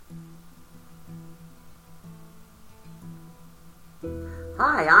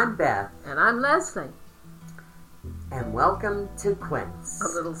Hi, I'm Beth, And I'm Leslie. and welcome to Quince. A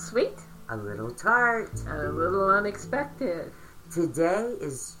little sweet A little tart. and a little unexpected. Today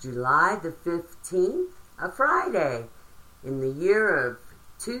is July the 15th, a Friday, in the year of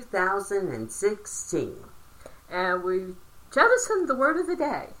 2016. And we jettisoned the word of the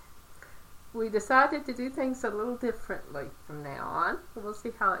day. We decided to do things a little differently from now on. We'll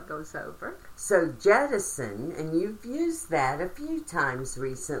see how it goes over. So jettison, and you've used that a few times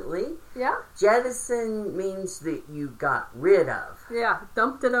recently. Yeah? Jettison means that you got rid of. Yeah,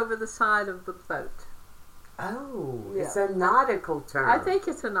 dumped it over the side of the boat. Oh, Yeah. It's a nautical term. I think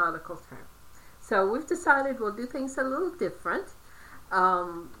it's a nautical term. So we've decided we'll do things a little different.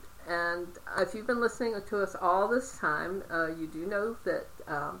 And if you've been listening to us all this time, you do know that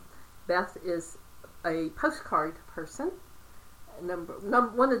Beth is a postcard person.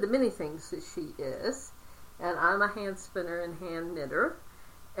 One of the many things that she is. And I'm a hand spinner and hand knitter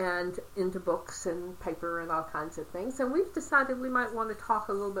and into books and paper and all kinds of things. And we've decided we might want to talk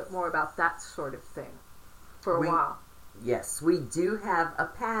a little bit more about that sort of thing for a while. Yes, we do have a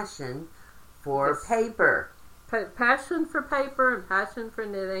passion for Yes. paper. Passion for paper and passion for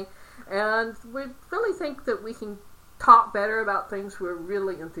knitting. And we really think that we can talk better about things we're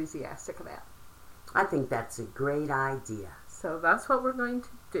really enthusiastic about. I think that's a great idea. So that's what we're going to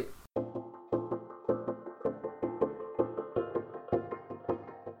do.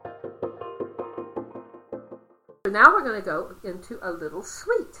 So now we're going to go into a little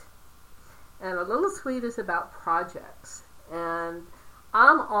sweet. And a little sweet is about projects. And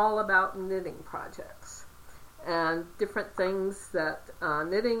I'm all about knitting projects and different things that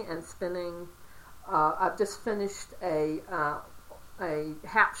knitting and spinning. I've just finished a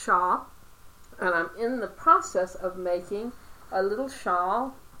hat shawl, and I'm in the process of making a little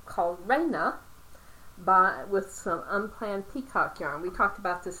shawl called Reina with some unplanned peacock yarn. We talked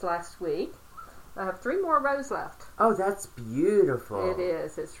about this last week. I have 3 more rows left. Oh, that's beautiful. It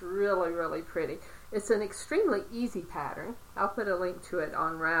is. It's really, really pretty. It's an extremely easy pattern. I'll put a link to it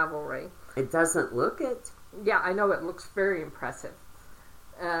on Ravelry. It doesn't look it. Yeah, I know it looks very impressive.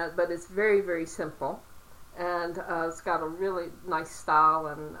 But it's very, very simple. And it's got a really nice style,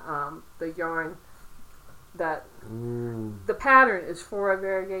 and the yarn that the pattern is for a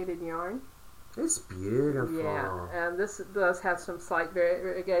variegated yarn. It's beautiful. Yeah, and this does have some slight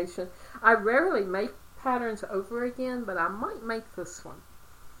variegation. I rarely make patterns over again, but I might make this one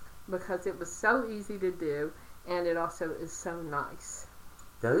because it was so easy to do, and it also is so nice.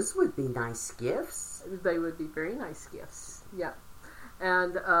 Those would be nice gifts. They would be very nice gifts. Yeah.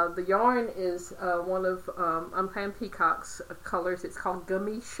 And the yarn is one of Unplanned Peacock's colors. It's called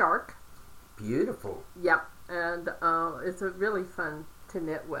Gummy Shark. Beautiful. Yep. And it's really fun to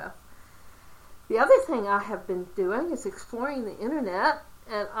knit with. The other thing I have been doing is exploring the internet.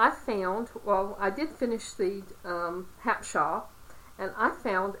 And I found, I did finish the hat shawl. And I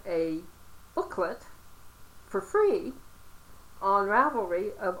found a booklet for free on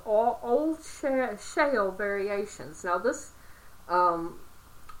Ravelry of all old shale variations. Now this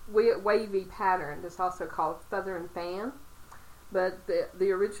wavy pattern is also called Feather and Fan, but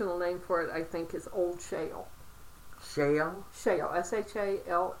the original name for it, I think, is Old Shale. Shale? Shale,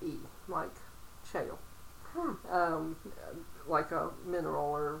 S-H-A-L-E, like shale. Like a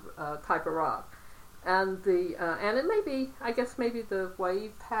mineral or type of rock. And and it may be, I guess maybe the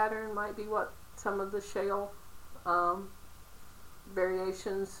wave pattern might be what some of the shale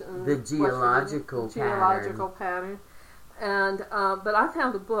variations. The geological pattern. And but I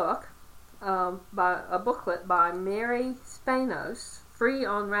found a booklet by Mary Spanos, free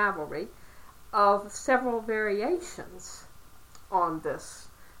on Ravelry, of several variations on this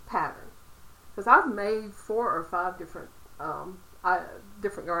pattern. Because I've made 4 or 5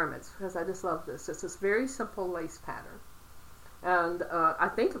 different garments because I just love this. It's this very simple lace pattern, and I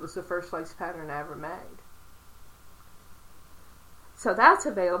think it was the first lace pattern I ever made. So that's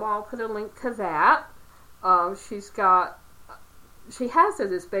available. I'll put a link to that. She has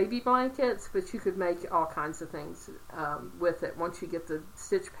it as baby blankets, but you could make all kinds of things with it once you get the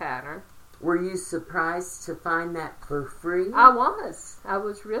stitch pattern. Were you surprised to find that for free? I was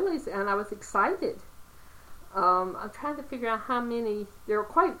really, and I was excited. I'm trying to figure out how many. There were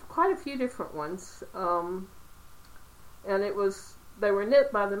quite a few different ones, and they were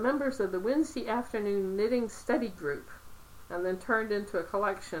knit by the members of the Wednesday afternoon knitting study group, and then turned into a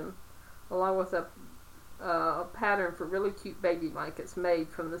collection, along with a pattern for really cute baby blankets made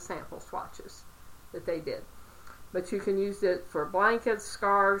from the sample swatches that they did. But you can use it for blankets,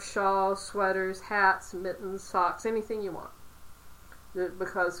 scarves, shawls, sweaters, hats, mittens, socks, anything you want.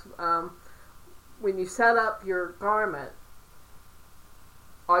 Because when you set up your garment,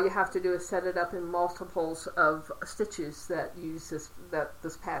 all you have to do is set it up in multiples of stitches that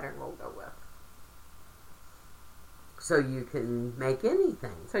this pattern will go with. So you can make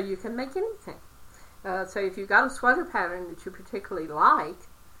anything. So you can make anything. So if you've got a sweater pattern that you particularly like,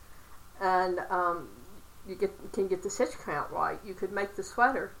 and you can get the stitch count right, you could make the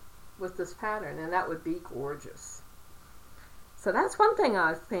sweater with this pattern, and that would be gorgeous. So that's one thing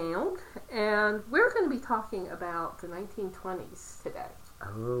I've found, and we're going to be talking about the 1920s today.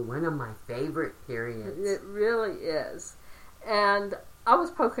 Oh, one of my favorite periods. It really is. And I was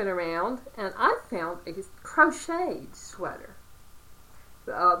poking around, and I found a crocheted sweater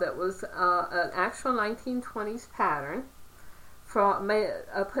that was an actual 1920s pattern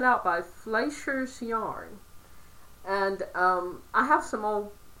put out by Fleischer's Yarn. And I have some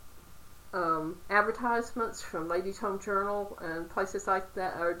old advertisements from Ladies' Home Journal and places like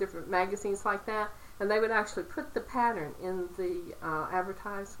that, or different magazines like that, and they would actually put the pattern in the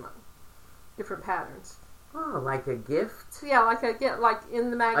advertisement, different patterns. Oh, like a gift? Yeah, like in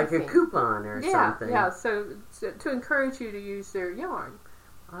the magazine. Like a coupon or something. Yeah, so to encourage you to use their yarn.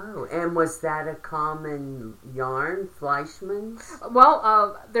 Oh, and was that a common yarn, Fleischmann's?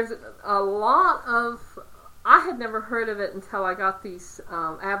 Well, there's a lot of... I had never heard of it until I got these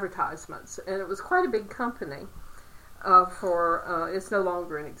advertisements, and it was quite a big company. It's no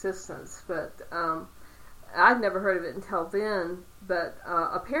longer in existence, but I'd never heard of it until then. But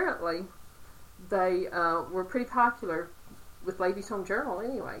apparently, they were pretty popular with Ladies' Home Journal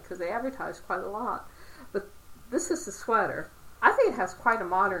anyway, because they advertised quite a lot. But this is the sweater. I think it has quite a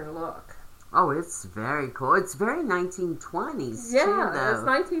modern look. Oh, it's very cool. It's very 1920s, yeah, too, though. It's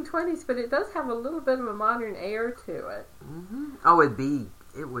 1920s, but it does have a little bit of a modern air to it. Mm-hmm. Oh, it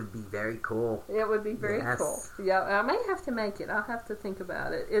would be very cool. It would be very cool. Yeah, I may have to make it. I'll have to think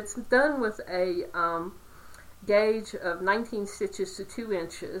about it. It's done with a gauge of 19 stitches to 2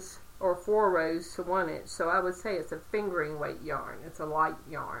 inches, or 4 rows to 1 inch. So I would say it's a fingering weight yarn. It's a light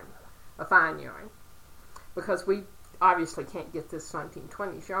yarn, a fine yarn, because we obviously can't get this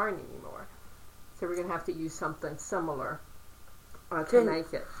 1920s yarn anymore. So we're going to have to use something similar to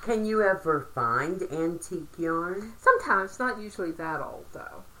make it. Can you ever find antique yarn? Sometimes, not usually that old,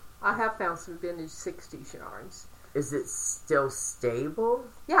 though. I have found some vintage 60s yarns. Is it still stable?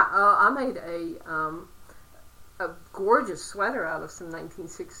 Yeah, I made a gorgeous sweater out of some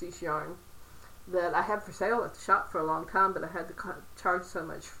 1960s yarn that I had for sale at the shop for a long time, but I had to charge so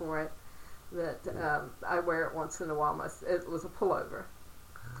much for it that I wear it once in a while. It was a pullover.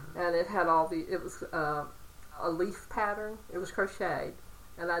 And it had it was a leaf pattern. It was crocheted,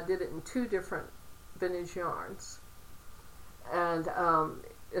 and I did it in 2 different vintage yarns. And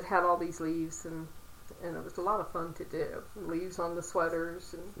it had all these leaves, and it was a lot of fun to do. Leaves on the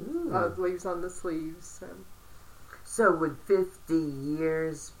sweaters, and leaves on the sleeves. So would 50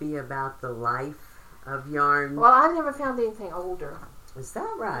 years be about the life of yarn? Well, I never found anything older. Is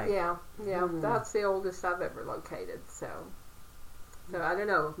that right? Yeah. That's the oldest I've ever located, so I don't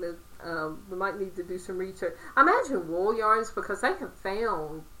know. We might need to do some research. I imagine wool yarns, because they have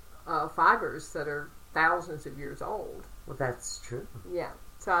found fibers that are thousands of years old. Well, that's true. Yeah.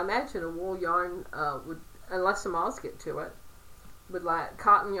 So I imagine a wool yarn would, unless the moths get to it,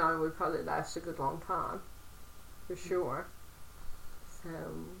 cotton yarn would probably last a good long time, for sure. So...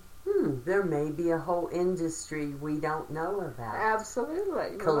 there may be a whole industry we don't know about.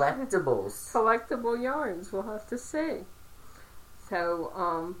 Absolutely. Collectibles. Collectible yarns. We'll have to see. So,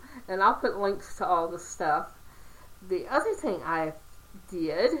 and I'll put links to all the stuff. The other thing I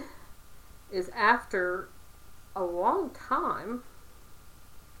did is, after a long time,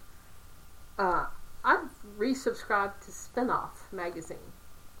 I've resubscribed to Spin-Off magazine.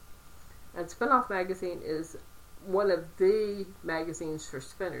 And Spin-Off magazine is one of the magazines for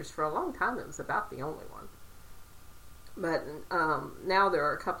spinners. For a long time, it was about the only one. But now there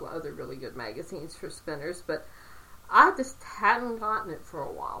are a couple of other really good magazines for spinners, but I just hadn't gotten it for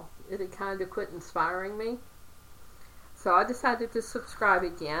a while. It had kind of quit inspiring me. So I decided to subscribe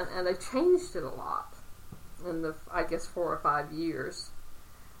again, and they changed it a lot in the, I guess, 4 or 5 years.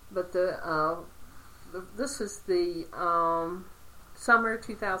 But this is the summer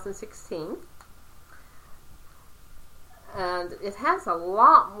 2016. And it has a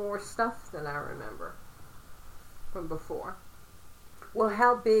lot more stuff than I remember from before. Well,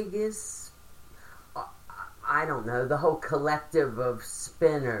 how big is, I don't know, the whole collective of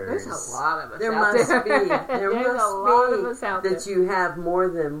spinners? There's a lot of us there out must there. Be. There There's must a lot be of us out that there. you have more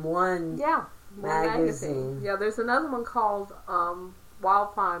than one magazine. Yeah, there's another one called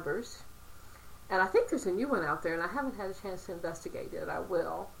Wild Fibers. And I think there's a new one out there, and I haven't had a chance to investigate it. I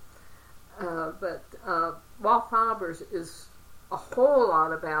will. But Wild Fibers is a whole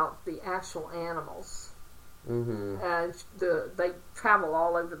lot about the actual animals. Mm-hmm. And they travel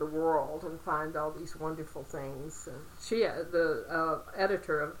all over the world and find all these wonderful things. And the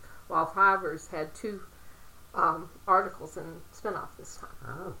editor of Wild Fibers, had 2 articles in Spinoff this time.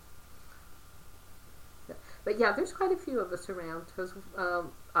 Oh. But yeah, there's quite a few of us around because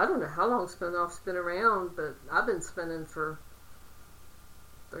I don't know how long Spinoff's been around, but I've been spinning for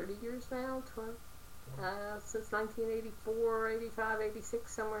 30 years now, since 1984, 85,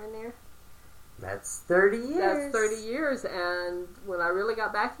 86, somewhere in there. That's 30 years. That's 30 years, and when I really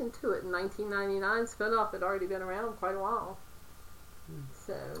got back into it in 1999, Spinoff had already been around quite a while.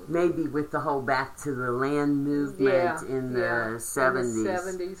 So maybe with the whole back to the land movement in the 70s. In the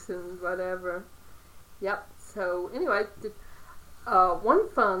 70s and whatever. Yep. So anyway, one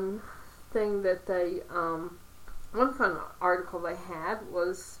fun thing that one fun article they had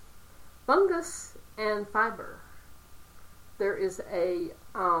was fungus and fiber. There is a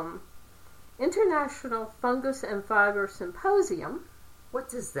International Fungus and Fiber Symposium. What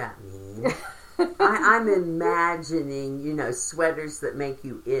does that mean? I'm imagining, sweaters that make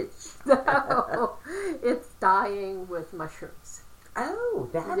you itch. No, it's dyeing with mushrooms. Oh,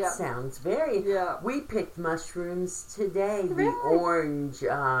 that sounds very... Yeah. We picked mushrooms today, Really? the orange,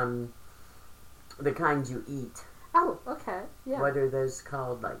 the kind you eat. Oh, okay. Yeah. What are those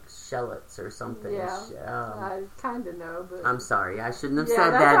called? Like shallots or something? Yeah. I kind of know, but... I'm sorry, I shouldn't have Yeah,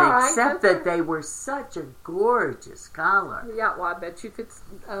 said that's that, all right, except that's that they were such a gorgeous color. Yeah, well, I bet you could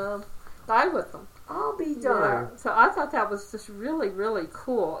dye with them. I'll be darned. Yeah. So I thought that was just really, really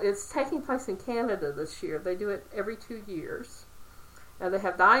cool. It's taking place in Canada this year. They do it every 2 years. And they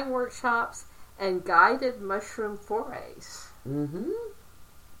have dyeing workshops and guided mushroom forays. Mm-hmm.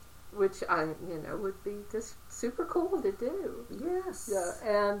 Which would be just super cool to do. Yes. Yeah,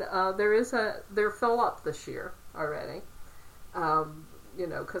 and they're full up this year already.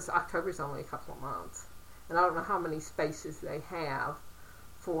 Because October's only a couple of months, and I don't know how many spaces they have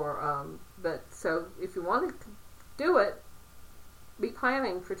for. But so if you want to do it, be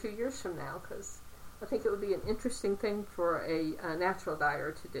planning for 2 years from now, because I think it would be an interesting thing for a natural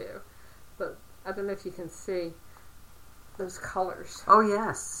dyer to do. But I don't know if you can see those colors. Oh,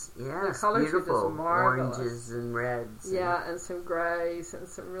 yes. The colors beautiful. are just marvelous. Oranges and reds. Yeah, and some grays and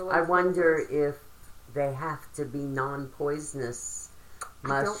some really... I wonder if they have to be non-poisonous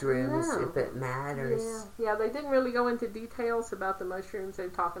mushrooms, if it matters. Yeah, they didn't really go into details about the mushrooms they were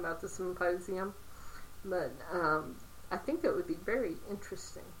talking about the symposium, but I think that would be very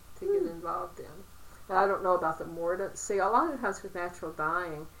interesting to get involved in. And I don't know about the mordants. See, a lot of times with natural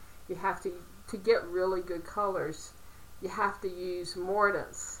dyeing, you have to get really good colors, you have to use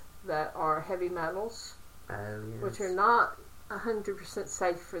mordants that are heavy metals, which are not 100%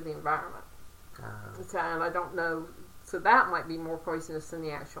 safe for the environment. And I don't know, so that might be more poisonous than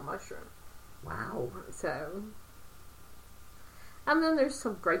the actual mushroom. Wow. So, and then there's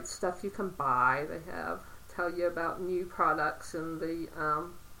some great stuff you can buy. They tell you about new products in the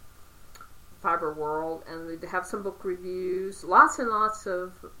fiber world, and they have some book reviews, lots and lots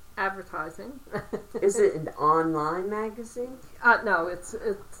of advertising. Is it an online magazine? No, it's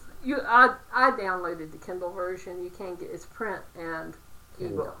I downloaded the Kindle version. You can get it's print and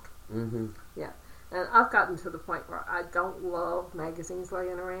ebook. Mm-hmm. Yeah, and I've gotten to the point where I don't love magazines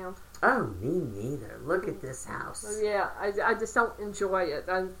laying around. Oh, me neither. Look at this house. Yeah, I just don't enjoy it.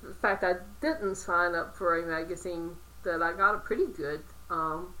 In fact, I didn't sign up for a magazine that I got a pretty good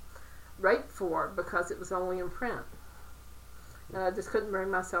rate for because it was only in print. And I just couldn't bring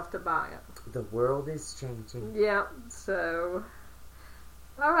myself to buy it. The world is changing. Yeah, so...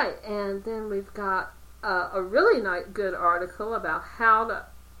 Alright, and then we've got a really good article about how to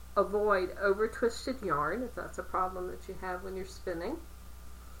avoid over-twisted yarn, if that's a problem that you have when you're spinning.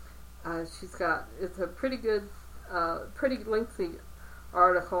 It's a pretty good, pretty lengthy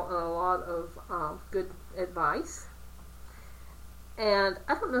article and a lot of good advice. And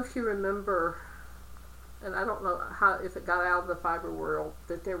I don't know if you remember... And I don't know if it got out of the fiber world,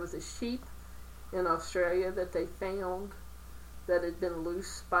 that there was a sheep in Australia that they found that had been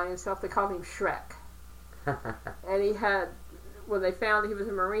loose by himself. They called him Shrek. And he had, when they found he was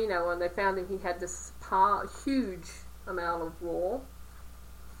a merino, and they found him, he had this huge amount of wool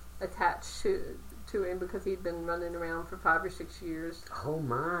attached to him because he'd been running around for 5 or 6 years. Oh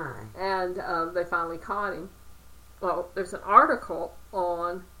my. And they finally caught him. Well, there's an article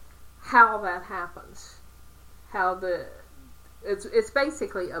on how that happens. It's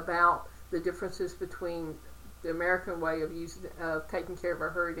basically about the differences between the American way of taking care of a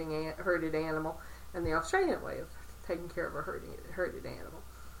herded animal and the Australian way of taking care of a herded animal.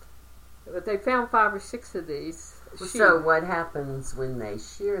 But they found 5 or 6 of these sheep. So what happens when they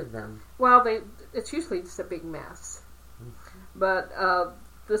shear them? Well, it's usually just a big mess. But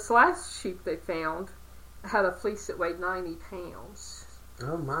this last sheep they found had a fleece that weighed 90 pounds.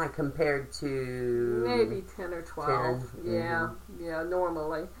 Oh my, compared to... Maybe 10 or 12. 10. Yeah, yeah,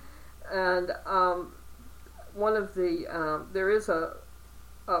 normally. And one of the, there is a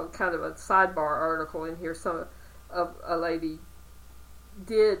kind of a sidebar article in here. Some of a lady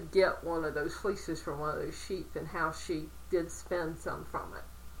did get one of those fleeces from one of those sheep and how she did spin some from it.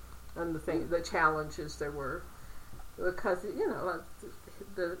 And the challenges there were. Because,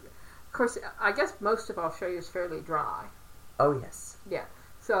 of course, I guess most of Australia is fairly dry. Oh, yes. Yeah.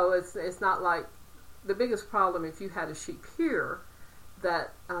 So it's not like the biggest problem if you had a sheep here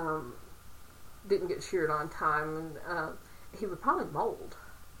that didn't get sheared on time, and he would probably mold.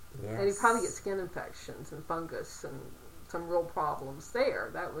 Yes. And he'd probably get skin infections and fungus and some real problems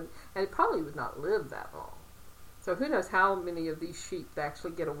there. And he probably would not live that long. So who knows how many of these sheep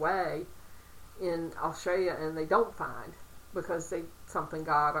actually get away in Australia and they don't find because something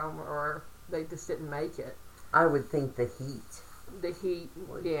got them or they just didn't make it. I would think the heat. The heat,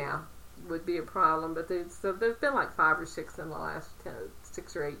 would be a problem. But there's been like 5 or 6 in the last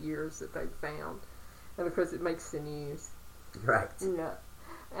 6 or 8 years that they've found. And of course it makes the news. Right. Yeah.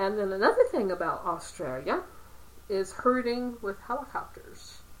 And then another thing about Australia is herding with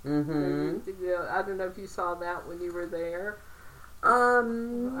helicopters. Mm-hmm. I don't know if you saw that when you were there.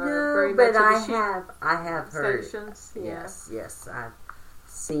 No, but I have heard. Stations, Yes, I've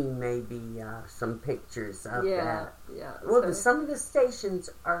seen maybe some pictures of that. Yeah. Well, some of the stations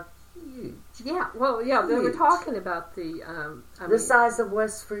are huge. Yeah, well, yeah, they were talking about the size of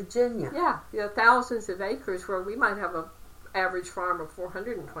West Virginia. Yeah, thousands of acres where we might have a average farm of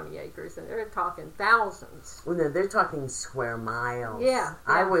 420 acres, and they're talking thousands. Well, no, they're talking square miles. Yeah.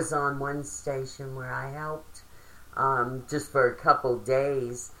 I was on one station where I helped just for a couple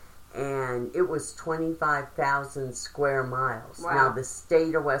days, and it was 25,000 square miles. Wow. Now, the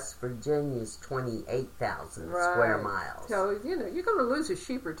state of West Virginia is 28,000 square miles. So, you're going to lose a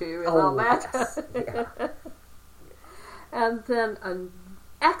sheep or two and all that. Yes. Yeah. And then an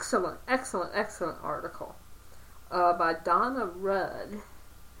excellent article by Donna Rudd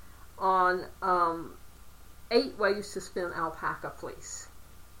on 8 ways to spin alpaca fleece.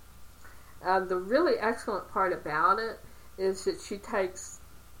 The really excellent part about it is that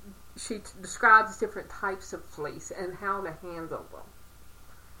she describes different types of fleece and how to handle them.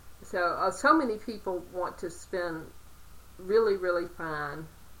 So many people want to spin really, really fine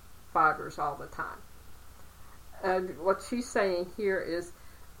fibers all the time. And what she's saying here is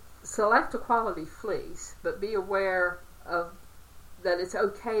select a quality fleece, but be aware of that it's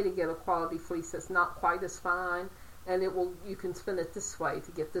okay to get a quality fleece that's not quite as fine, and you can spin it this way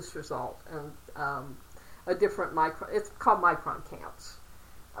to get this result, and a different micron. It's called micron counts,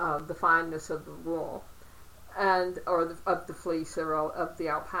 the fineness of the wool, of the fleece or of the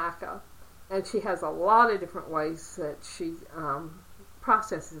alpaca, and she has a lot of different ways that she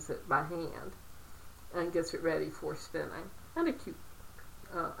processes it by hand and gets it ready for spinning, and a cute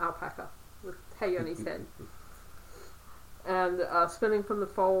alpaca with hay on his head. And spinning from the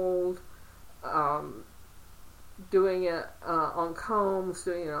fold, doing it on combs,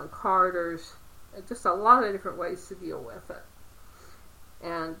 doing it on carders, just a lot of different ways to deal with it.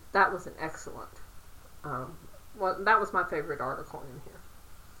 And that was an excellent, that was my favorite article in here,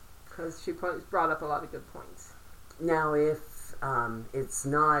 because she brought up a lot of good points. Now, if it's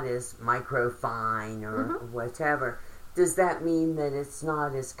not as microfine or whatever, does that mean that it's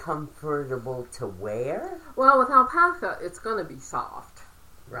not as comfortable to wear? Well, with alpaca, it's going to be soft.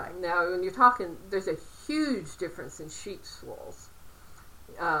 Right. Now, when you're talking, there's a huge difference in sheep's wools.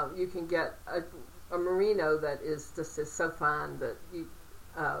 You can get a merino that is so fine that you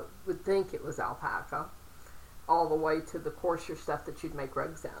would think it was alpaca, all the way to the coarser stuff that you'd make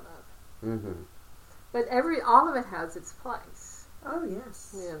rugs out of. Mm-hmm. But all of it has its place. Oh,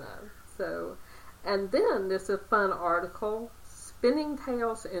 yes. So... And then there's a fun article, Spinning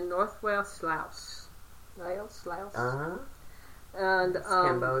Tales in Northwest Laos. Laos? Uh-huh. And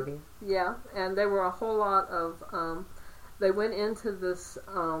Cambodia. Yeah, and there were a whole lot of, they went into this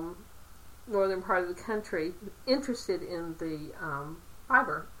northern part of the country interested in the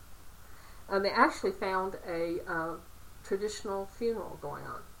fiber. And they actually found a traditional funeral going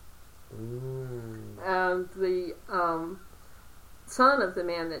on. And the son of the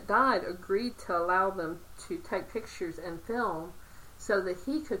man that died agreed to allow them to take pictures and film so that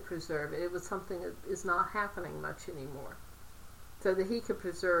he could preserve it. It was something that is not happening much anymore. So that he could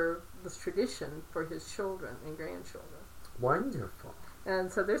preserve this tradition for his children and grandchildren. Wonderful.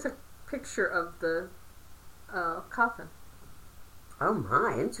 And so there's a picture of the coffin. Oh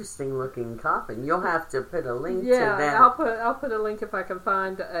my, interesting looking coffin. You'll have to put a link to Yeah, that. I'll put a link if I can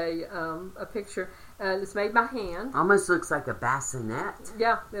find a picture. And it's made by hand. Almost looks like a bassinet.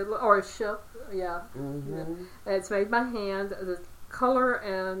 Yeah, or a ship. Yeah. Mm-hmm. And it's made by hand. The color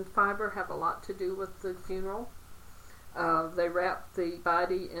and fiber have a lot to do with the funeral. They wrapped the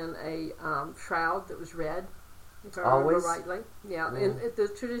body in a shroud that was red, if I remember rightly. Yeah, in the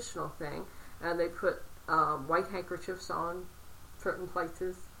traditional thing. And they put white handkerchiefs on certain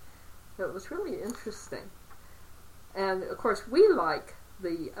places. So it was really interesting. And, of course, we like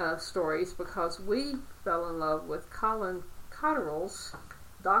the stories because we fell in love with Colin Cotterill's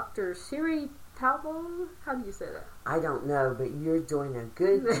Dr. Siri Talbot. How do you say that? I don't know, but you're doing a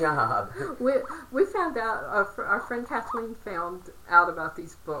good job. We found out, our friend Kathleen found out about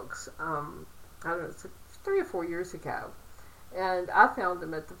these books, I don't know, it's 3 or 4 years ago. And I found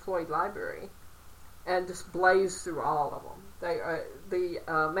them at the Floyd Library and just blazed through all of them.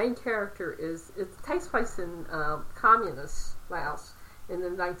 The main character it takes place in communist Laos in the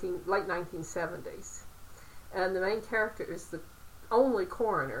late 1970s. And the main character is the only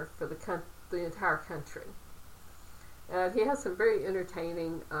coroner for the entire country. And he has some very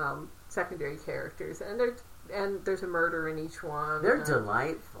entertaining secondary characters, and there's a murder in each one. They're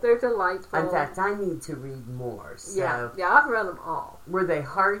delightful. They're delightful. In fact, I need to read more. So yeah, I've read them all. Were they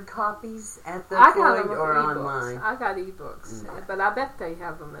hard copies at the I Floyd got them or e-books. online? I got ebooks, but I bet they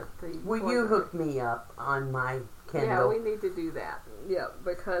have them at the. Will Floyd you Library. hook me up on my Kindle? Yeah, we need to do that. Yeah,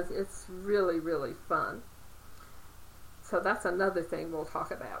 because it's really, really fun. So that's another thing we'll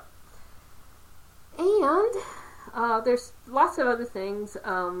talk about. And there's lots of other things.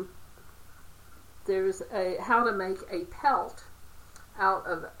 There's how to make a pelt out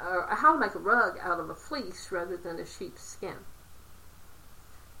of, how to make a rug out of a fleece rather than a sheep's skin.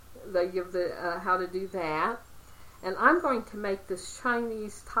 They give the how to do that. And I'm going to make this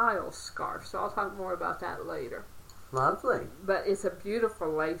Chinese tile scarf, so I'll talk more about that later. Lovely. But it's a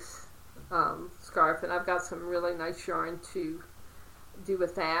beautiful lace scarf, and I've got some really nice yarn to do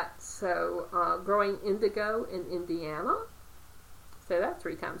with that. So, growing indigo in Indiana. Say that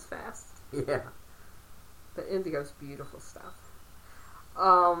 3 times fast. Yeah. But indigo's beautiful stuff.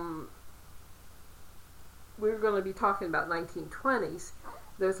 We're going to be talking about 1920s.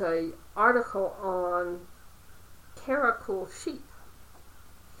 There's a article on Karakul sheep.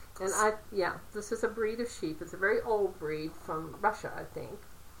 And this is a breed of sheep. It's a very old breed from Russia, I think.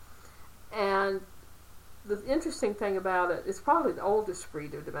 And the interesting thing about it, it's probably the oldest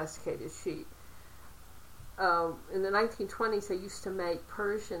breed of domesticated sheep. In the 1920s, they used to make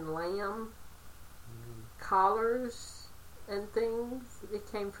Persian lamb collars and things. It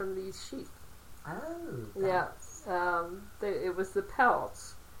came from these sheep. Oh. Yeah. It was the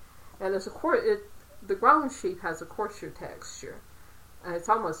pelts. And the grown sheep has a coarser texture. And it's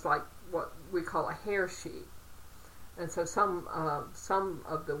almost like what we call a hair sheep. And so some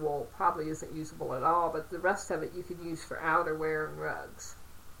of the wool probably isn't usable at all, but the rest of it you could use for outerwear and rugs.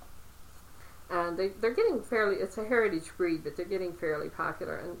 And they're getting it's a heritage breed, but they're getting fairly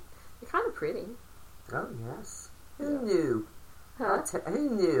popular, and they're kind of pretty. Oh, yes. Who knew? Huh? Who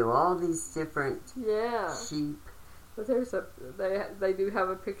knew all these different sheep? But they do have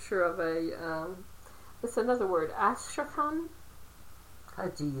a picture of it's another word, Astrakhan. How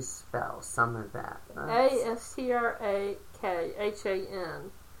do you spell some of that? Astrakhan.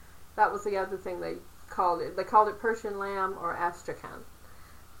 That was the other thing they called it. They called it Persian lamb or Astrakhan.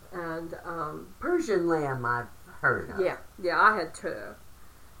 And Persian lamb I've heard of. Yeah, I had too.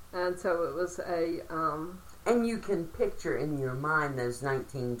 And so it was and you can picture in your mind those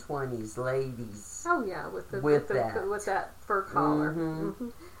 1920s ladies. Oh yeah, with that fur collar. Mm-hmm. Mm-hmm.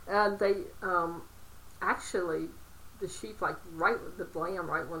 And they actually, the sheep, the lamb,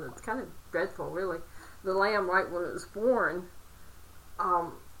 right when it's kind of dreadful, really. The lamb, right when it was born,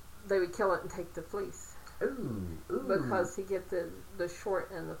 they would kill it and take the fleece. Ooh. Because he get the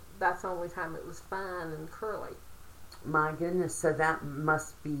short, and that's the only time it was fine and curly. My goodness, so that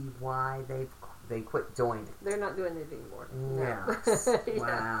must be why they quit doing it. They're not doing it anymore. Yes. Yeah.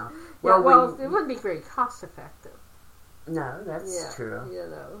 Wow. Well, it wouldn't be very cost effective. No, that's true. You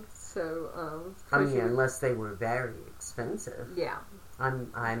know, so unless they were very expensive. Yeah.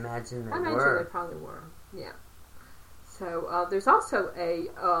 I imagine they were. I imagine they probably were. Yeah. So there's also a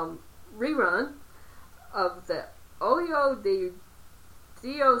rerun of the Oyo de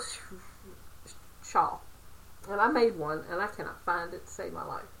Dios shawl. And I made one, and I cannot find it to save my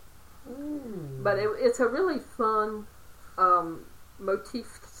life. But it's a really fun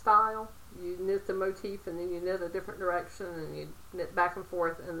motif style. You knit the motif, and then you knit a different direction, and you knit back and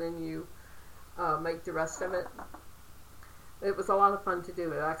forth, and then you make the rest of it. It was a lot of fun to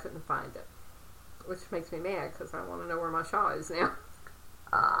do it. I couldn't find it, which makes me mad because I want to know where my shawl is now.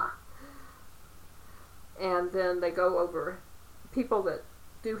 And then they go over people that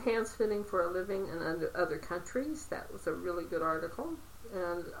do hand spinning for a living in other countries. That was a really good article.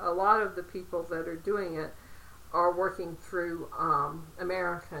 And a lot of the people that are doing it are working through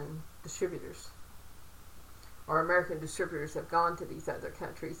American distributors. Or American distributors have gone to these other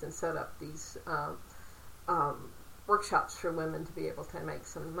countries and set up these workshops for women to be able to make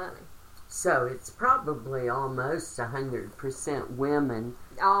some money. So it's probably almost 100% women.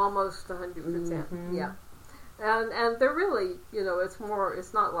 Almost 100%, yeah. And they're really,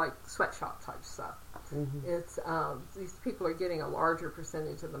 it's not like sweatshop type stuff. Mm-hmm. It's these people are getting a larger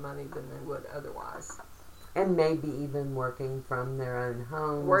percentage of the money than they would otherwise. And maybe even working from their own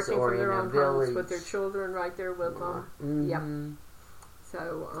homes, working or from their in own a village homes with their children right there with them. Mm-hmm. Yep.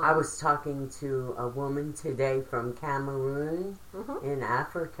 So I was talking to a woman today from Cameroon in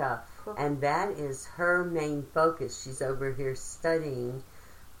Africa, and that is her main focus. She's over here studying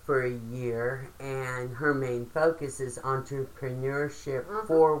for a year, and her main focus is entrepreneurship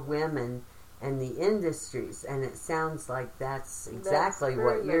for women and the industries, and it sounds like that's exactly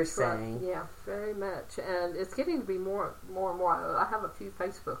what you're saying. Right. Yeah, very much, and it's getting to be more and more. I have a few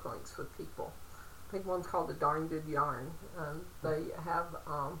Facebook links with people. I think one's called The Darn Good Yarn. They have,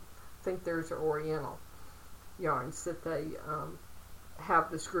 I think theirs are Oriental yarns that they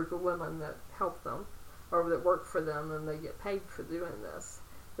have this group of women that help them, or that work for them, and they get paid for doing this.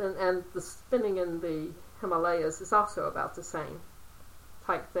 And the spinning in the Himalayas is also about the same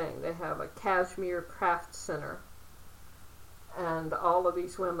type thing. They have a Kashmir craft center, and all of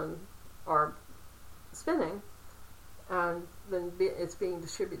these women are spinning, and then it's being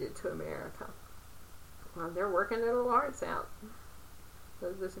distributed to America. They're working their little hearts out.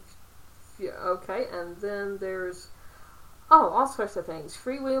 So there's a few, okay, and then there's all sorts of things: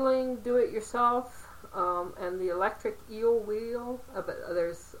 freewheeling, do it yourself, and the electric eel wheel.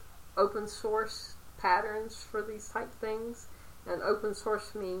 There's open source patterns for these type things. And open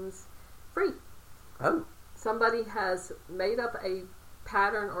source means free. Oh. Somebody has made up a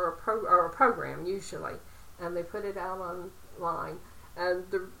pattern or a program, usually, and they put it out online. And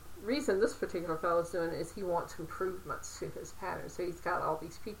the reason this particular fellow is doing it is he wants improvements to his pattern. So he's got all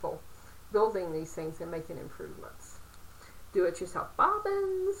these people building these things and making improvements. Do-it-yourself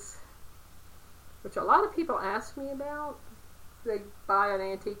bobbins, which a lot of people ask me about. They buy an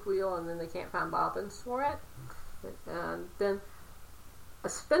antique wheel and then they can't find bobbins for it. And then a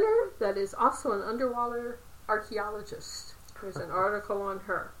spinner that is also an underwater archaeologist. There's an article on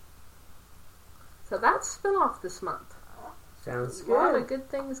her. So that's spin-off this month. Sounds good. A lot of good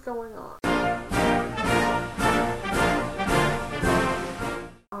things going on.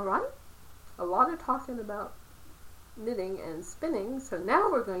 All right. A lot of talking about knitting and spinning. So now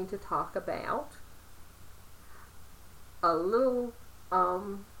we're going to talk about a little,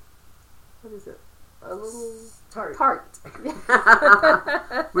 what is it? A little tart.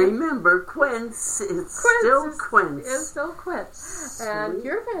 Remember, quince. It's still quince. It's still quince. And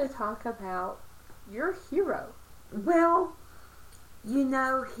you're going to talk about your hero. Well,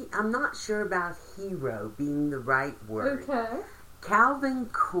 I'm not sure about hero being the right word. Okay. Calvin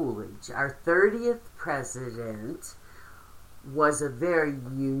Coolidge, our 30th president, was a very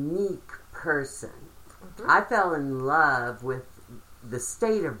unique person. Mm-hmm. I fell in love with the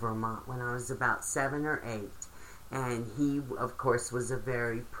state of Vermont when I was about 7 or 8, and he, of course, was a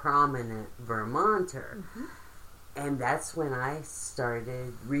very prominent Vermonter. Mm-hmm. And that's when I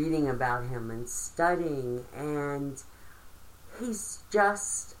started reading about him and studying, and he's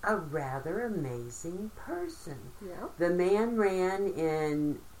just a rather amazing person. Yeah. The man ran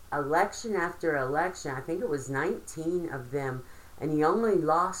in election after election. I think it was 19 of them, and he only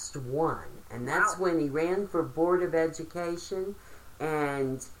lost one, and that's when he ran for Board of Education.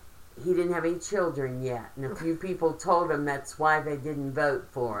 And he didn't have any children yet. And a few people told him that's why they didn't vote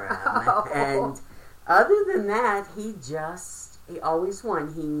for him. Oh. And other than that, he always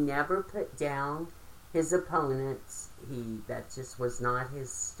won. He never put down his opponents. That just was not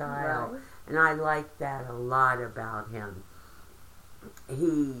his style. Right. And I like that a lot about him.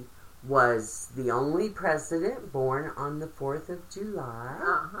 He was the only president born on the 4th of July.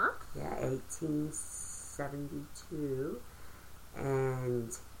 Uh-huh. Yeah, 1872.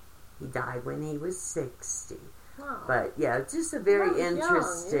 And he died when he was 60. Oh. But yeah, just a very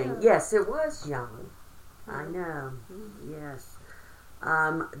interesting. Young, yeah. Yes, it was young. I know. Mm-hmm. Yes.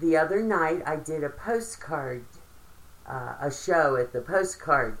 The other night I did a postcard, a show at the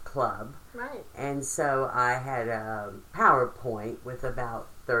Postcard Club. Right. And so I had a PowerPoint with about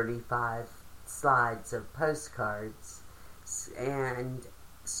 35 slides of postcards, and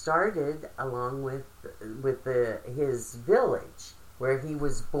started along with his village where he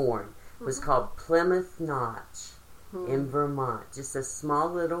was born. It was called Plymouth Notch in Vermont, just a small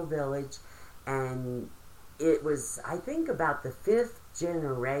little village, and it was, I think, about the 5th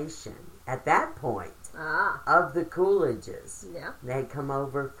generation at that point of the Coolidges. Yeah. They had come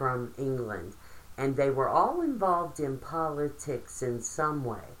over from England, and they were all involved in politics in some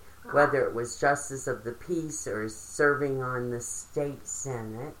way, whether it was justice of the peace or serving on the state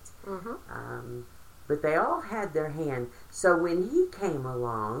senate. But they all had their hand. So when he came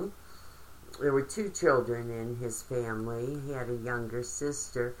along, there were 2 children in his family. He had a younger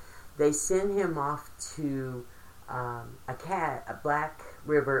sister. They sent him off to a Black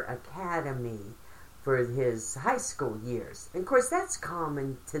River Academy for his high school years. And of course, that's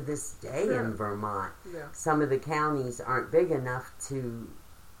common to this day in Vermont. Yeah. Some of the counties aren't big enough to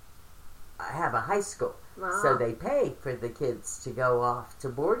have a high school. So they pay for the kids to go off to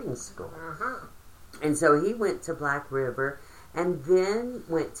boarding school. And so he went to Black River and then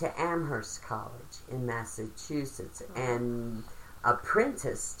went to Amherst College in Massachusetts and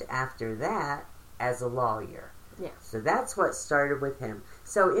apprenticed after that as a lawyer. Yeah. So that's what started with him.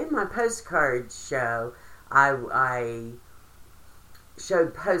 So in my postcard show, I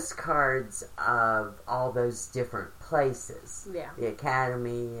showed postcards of all those different places. Yeah. The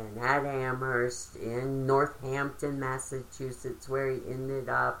Academy and at Amherst, in Northampton, Massachusetts, where he ended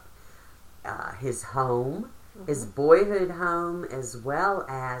up, his home, his boyhood home, as well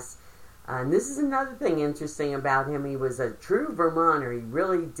as, and this is another thing interesting about him, he was a true Vermonter. He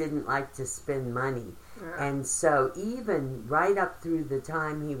really didn't like to spend money. And so even right up through the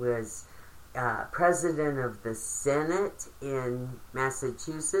time he was president of the Senate in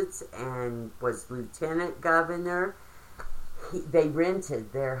Massachusetts and was lieutenant governor, they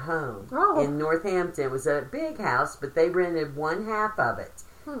rented their home in Northampton. It was a big house, but they rented one half of it.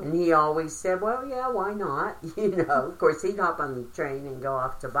 And he always said, well, yeah, why not? You know, of course, he'd hop on the train and go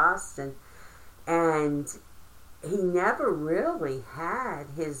off to Boston. And he never really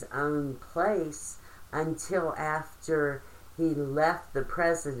had his own place until after he left the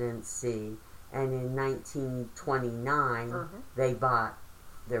presidency. And in 1929, they bought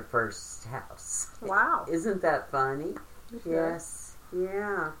their first house. Wow. Isn't that funny? Yes.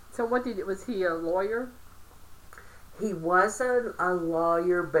 Yeah. So was he a lawyer? He was a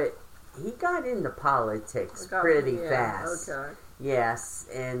lawyer, but he got into politics pretty fast. Okay. Yes,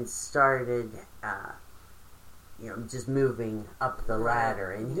 and started, just moving up the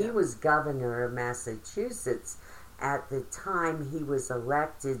ladder. And he was governor of Massachusetts at the time he was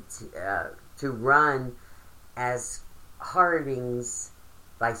elected to run as Harding's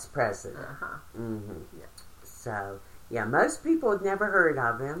vice president. So, yeah, most people had never heard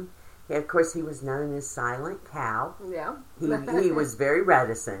of him. Of course, he was known as Silent Cow. Yeah. He was very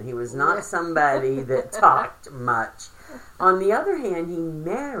reticent. He was not somebody that talked much. On the other hand, he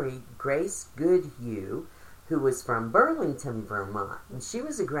married Grace Goodhue, who was from Burlington, Vermont. And she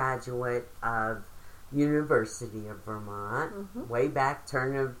was a graduate of University of Vermont, way back,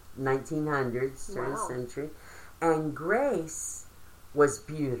 turn of 1900s, turn of century. And Grace was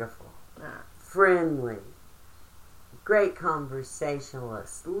beautiful, friendly, great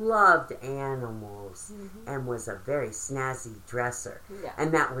conversationalist, loved animals, and was a very snazzy dresser. Yeah.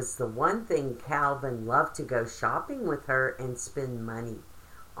 And that was the one thing Calvin loved, to go shopping with her and spend money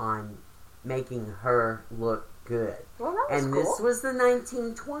on making her look good. Well, that was and cool. This was the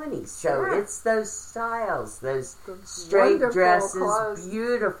 1920s, so it's those styles, those straight dresses, clothes.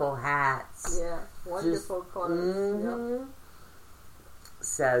 Beautiful hats. Yeah, wonderful clothes. Yep.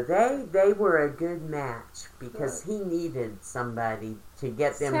 So they were a good match because he needed somebody to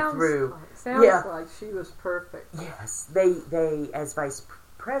get them through. Sounds like she was perfect. Yes, they as vice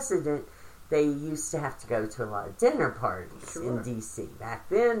president, they used to have to go to a lot of dinner parties in D.C. Back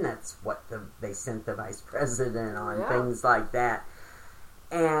then, that's what they sent the vice president on, things like that.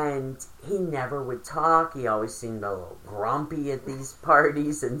 And he never would talk. He always seemed a little grumpy at these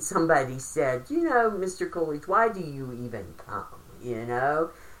parties. And somebody said, Mr. Coolidge, why do you even come?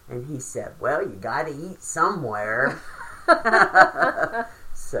 And he said, well, you got to eat somewhere.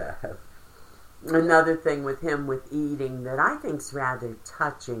 So, another thing with him with eating that I think's rather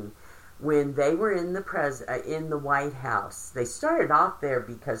touching, when they were in the White House, they started off there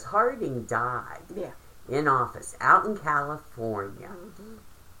because Harding died in office out in California.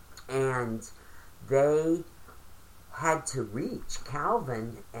 And they had to reach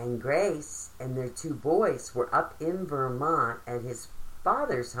Calvin and Grace, and their 2 boys were up in Vermont at his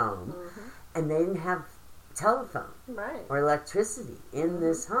father's home, and they didn't have telephone or electricity in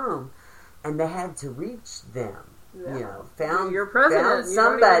this home. and they had to reach them. Yeah. You know, found your president. found You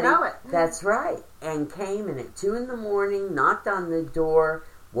somebody. don't even know it. That's right, and came and at 2 a.m, knocked on the door,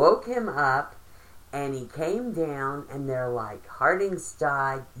 woke him up, and he came down, and they're like, "Harding's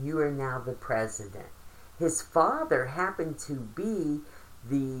died. You are now the president." His father happened to be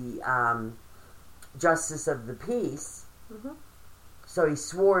the Justice of the Peace, so he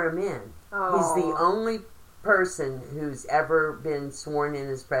swore him in. Oh. He's the only person who's ever been sworn in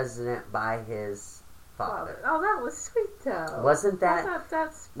as president by his father. Oh, that was sweet, though. Wasn't that? I thought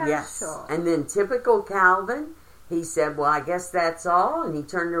that's special. Yes. And then typical Calvin, he said, "Well, I guess that's all," and he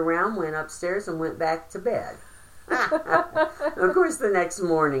turned around, went upstairs, and went back to bed. Of course, the next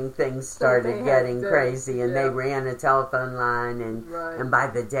morning things started getting crazy, and they ran a telephone line, and by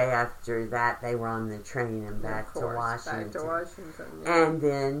the day after that, they were on the train and back to Washington. Back to Washington, And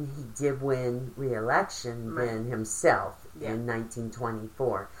then he did win re-election then himself in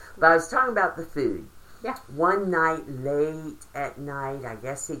 1924. But I was talking about the food. Yeah. One night, late at night, I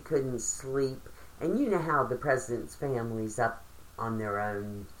guess he couldn't sleep, and you know how the president's family's up on their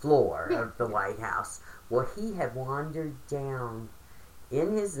own floor of the White House. Well, he had wandered down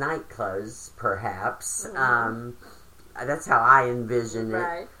in his night clothes, perhaps. That's how I envision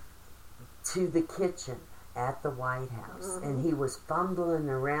it. To the kitchen at the White House. And he was fumbling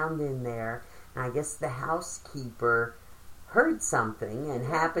around in there. And I guess the housekeeper heard something and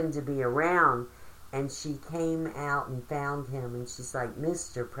happened to be around. And she came out and found him. And she's like,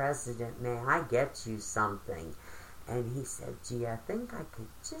 "Mr. President, may I get you something?" And he said, "Gee, I think I could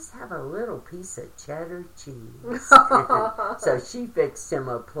just have a little piece of cheddar cheese." So she fixed him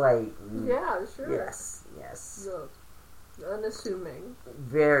a plate. And yeah, sure. Yes. Unassuming.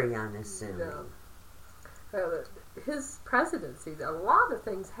 Very unassuming. His presidency, a lot of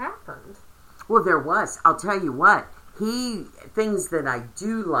things happened. Well, there was. I'll tell you what. Things that I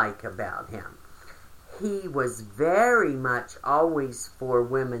do like about him. He was very much always for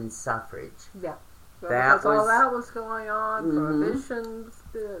women's suffrage. Yeah. Because all that was going on, prohibitions,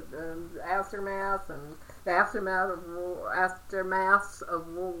 the aftermath, and the aftermaths of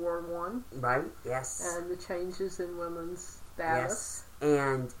World War I. Right, yes. And the changes in women's status. Yes,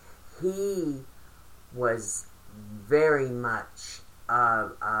 and he was very much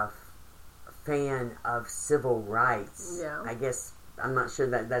a fan of civil rights. Yeah. I guess, I'm not sure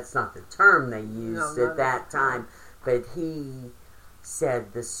that's not the term they used at that time, but he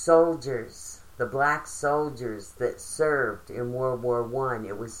said the black soldiers that served in World War I,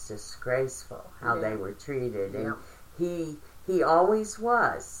 it was disgraceful how they were treated. And he always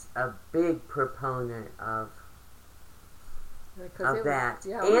was a big proponent of that.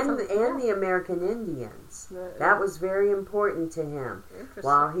 And the American Indians. That was very important to him.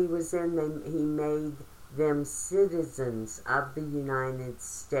 While he was in them, he made them citizens of the United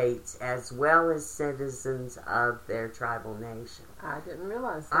States as well as citizens of their tribal nation. I didn't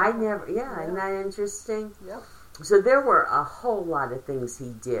realize that. Isn't that interesting? Yep. So there were a whole lot of things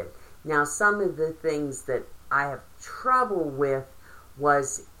he did. Now, some of the things that I have trouble with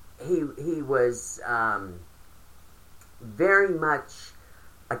was he was very much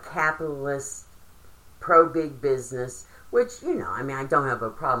a capitalist, pro-big business, which, I don't have a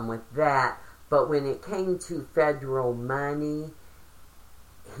problem with that. But when it came to federal money,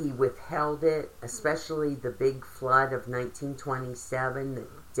 he withheld it, especially the big flood of 1927 that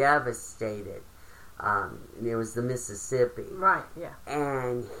devastated. It was the Mississippi. Right, yeah.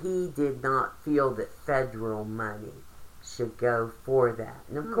 And he did not feel that federal money should go for that.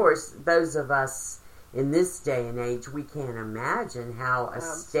 And of course, those of us in this day and age, we can't imagine how a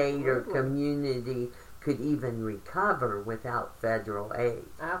state or community could even recover without federal aid.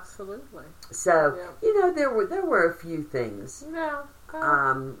 Absolutely. So, there were a few things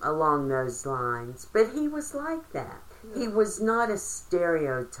along those lines. But he was like that. Yeah. He was not a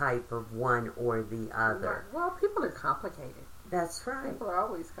stereotype of one or the other. Right. Well, people are complicated. That's right. People are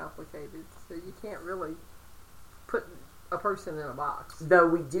always complicated, so you can't really put a person in a box. Though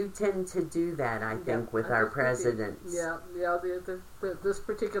we do tend to do that, I think, with our presidents. Yeah. This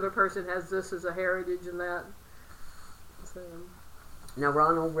particular person has this as a heritage and that. So. Now,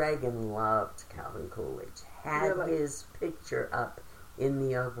 Ronald Reagan loved Calvin Coolidge. Had his picture up in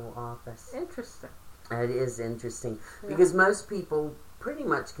the Oval Office. Interesting. It is interesting. Because most people pretty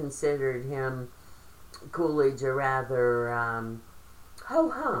much considered him, Coolidge, a rather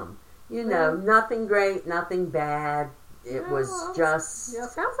ho-hum. Nothing great, nothing bad. It was just... Yeah,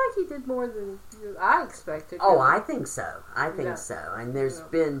 sounds like he did more than I expected. Oh, I think so. So. And there's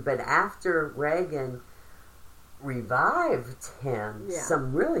been... But after Reagan revived him,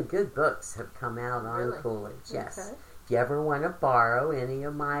 some really good books have come out on Coolidge. Yes. Okay. If you ever want to borrow any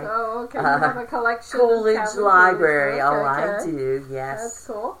of my Oh, okay. You have a collection. Coolidge of Library. Okay, I do, yes. That's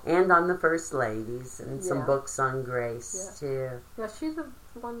cool. And on the First Ladies, and some Yeah. books on Grace, too. Yeah, she's the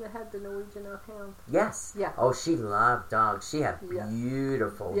one that had the Norwegian Elkhound. Yes. Yeah. Oh, she loved dogs. She had Yeah.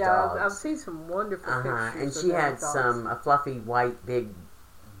 beautiful Yeah, dogs. I've seen some wonderful pictures. And of she that had dogs. a fluffy white, big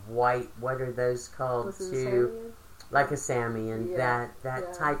white, what are those called Was it a too? Samian? Like a Samian, Yeah, that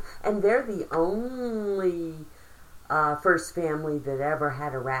yeah. type. And they're the only first family that ever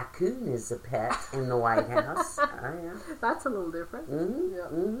had a raccoon as a pet in the White House. Oh, yeah. That's a little different. Mm-hmm. Yeah.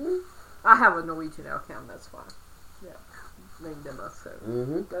 Mm-hmm. I have a Norwegian Elkhound, that's why. Yeah. Named him us. So.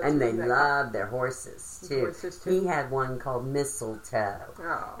 Mm-hmm. That's And they exactly- love their horses too. Horses, too. He had one called Mistletoe.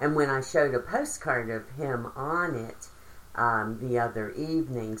 Oh. And when I showed a postcard of him on it the other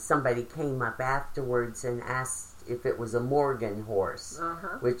evening, somebody came up afterwards and asked if it was a Morgan horse,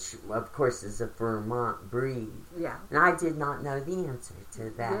 Uh-huh. which, of course, is a Vermont breed. Yeah. And I did not know the answer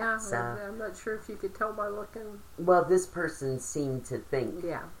to that. Yeah, So, I'm not sure if you could tell by looking. well, this person seemed to think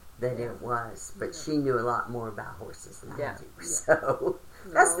Yeah. that Yeah. it was, but Yeah. she knew a lot more about horses than Yeah. I do. Yeah. So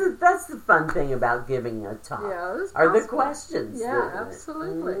No. that's the fun thing about giving a talk. Yeah, it was Are the possible. questions? Yeah, isn't it?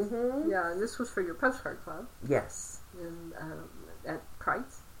 absolutely. Mhm. Yeah, and this was for your postcard club Yes. in, at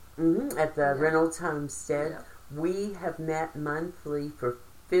Price. At the Yeah. Reynolds Homestead. Yeah. We have met monthly for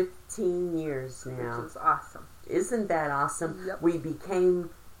 15 years now. Which is awesome. Isn't that awesome? Yep. We became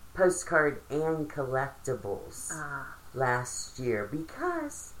postcard and collectibles Ah, last year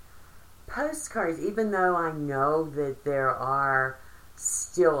because postcards, even though I know that there are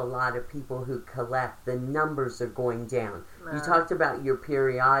still a lot of people who collect, the numbers are going down. You Right. talked about your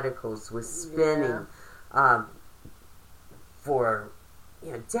periodicals with spinning. For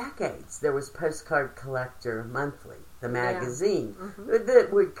decades, there was Postcard Collector Monthly, the magazine, Mhm.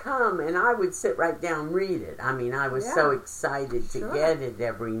 that would come, and I would sit right down and read it. I mean, I was so Yeah. excited to Sure. get it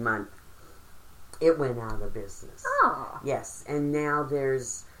every month. It went out of business. Oh, Yes, and now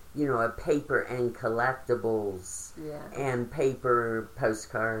there's, a paper and collectibles yeah. and paper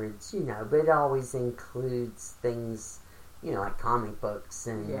postcards, but it always includes things, like comic books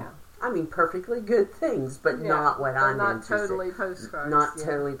and, Yeah. I mean, perfectly good things, but Yeah, not what but I'm not interested. totally postcards. Not yeah.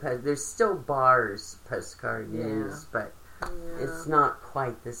 totally There's still bars postcard Yeah. news, but Yeah. it's not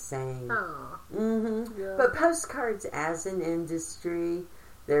quite the same. Oh, Yeah. But postcards as an industry,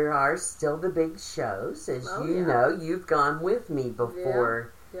 there are still the big shows, as Oh, you yeah. know. You've gone with me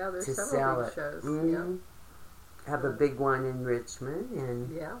before yeah. There's to several sell big it. shows. Mhm. Have a big one in Richmond,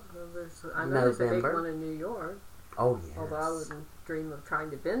 and Yeah. Well, I know there's a big November. one in New York. oh yes, Although I wouldn't dream of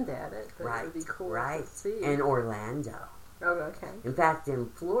trying to bend at it, but it would be cool right, to see. and Orlando. oh, okay. In fact, in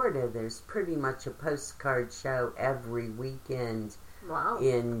Florida, there's pretty much a postcard show every weekend Wow.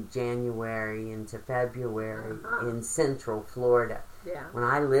 in January into February Uh-huh. in Central Florida. Yeah. When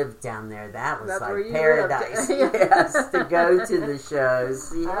I lived down there, that was That's where like you paradise. lived. Yes, to go to the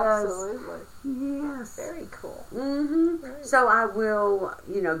shows. Yes, Absolutely. yes. Very cool. Mm-hmm. So I will,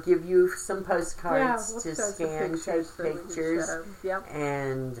 give you some postcards we'll to show some scan, pictures take that we can pictures, show. Yep.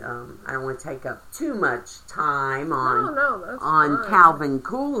 and I don't want to take up too much time on No, that's on fine. Calvin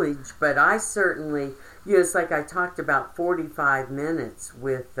Coolidge, but I certainly, it's like I talked about 45 minutes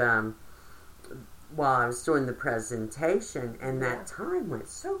with while I was doing the presentation, and that time went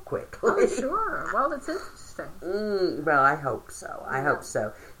so quickly. Oh, sure. Well, it's interesting. Well, I hope so. I hope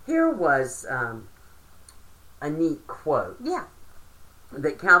so. Here was a neat quote Yeah.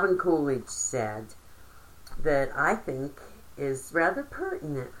 that Calvin Coolidge said that I think is rather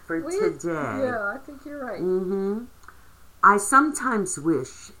pertinent for today. Yeah, I think you're right. I sometimes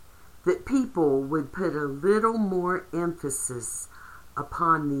wish that people would put a little more emphasis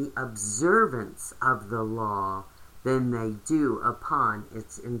upon the observance of the law than they do upon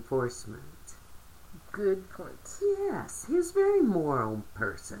its enforcement. Good points. Yes, he's a very moral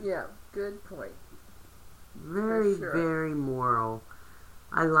person. Yeah, good point. Very, For sure. very moral.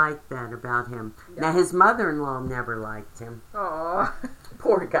 I like that about him. Yeah. Now, his mother-in-law never liked him. Oh,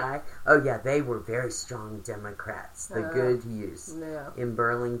 Poor guy. Oh, yeah, they were very strong Democrats, the Goodhues yeah. in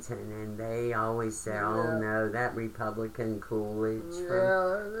Burlington, and they always said, oh, Yeah. no, that Republican Coolidge.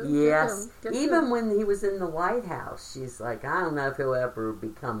 Yeah. Yes, Get even him. when he was in the White House, she's like, I don't know if he'll ever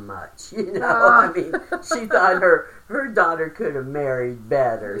become much, Ah. I mean, she thought her daughter could have married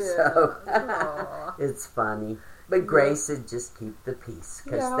better, so Aw. it's funny. But Grace would just keep the peace,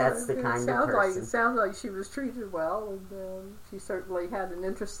 because that's the it kind of sounds person. It sounds like she was treated well, and she certainly had an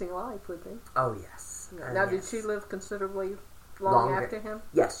interesting life with him. Oh, yes. Now, did yes. she live considerably long Longer. after him?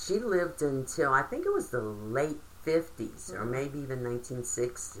 Yes, she lived until, I think it was the late 1950s or maybe even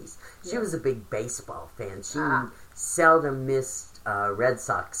 1960s. She was a big baseball fan. She Ah. seldom missed a Red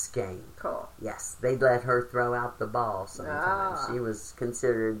Sox game. Cool. Yes, they'd let her throw out the ball sometimes. Ah. She was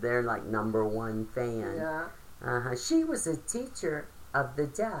considered their like number one fan. Yeah. She was a teacher of the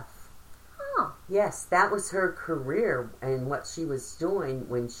deaf. Oh. Yes, that was her career and what she was doing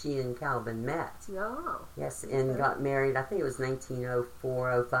when she and Calvin met. No. Yes, and got married. I think it was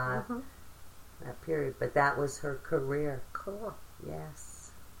 1904, 05, that period. But that was her career. Cool.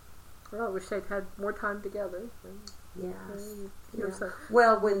 Yes. Well, I wish they'd had more time together. Yes. Your son.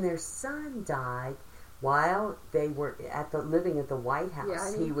 Well, when their son died, while they were living at the White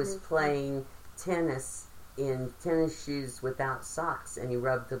House, he was playing tennis in tennis shoes without socks, and he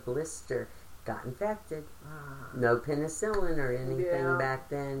rubbed a blister, got infected. No penicillin or anything back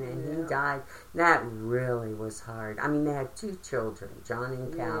then, and he died. That really was hard. I mean, they had 2 children, John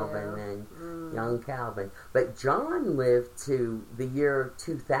and Calvin, and young Calvin. But John lived to the year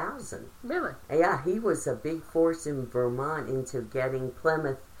 2000. Really? Yeah, he was a big force in Vermont into getting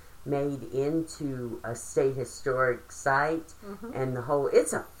Plymouth made into a state historic site, and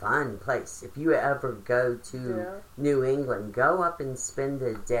it's a fun place. If you ever go to New England, go up and spend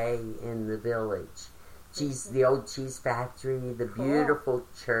a day in the village. The old cheese factory, the beautiful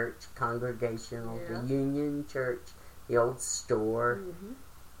church, Congregational, the Union Church, the old store.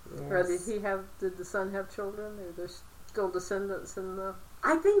 Yes. Did the son have children? Or there's still descendants in the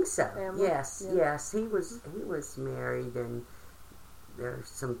I think so. family? Yes, yes. He was married, and there's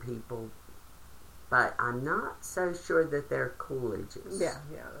some people, but I'm not so sure that they're Coolidges. Yeah.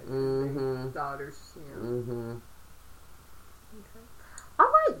 Like daughters. Yeah. Okay.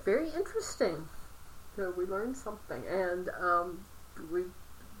 All right. Very interesting. So we learned something, and we've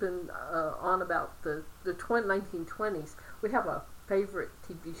been on about the 1920s. We have a favorite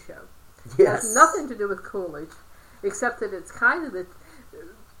TV show. Yes. It has nothing to do with Coolidge, except that it's kind of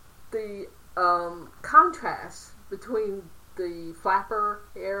the contrast between the flapper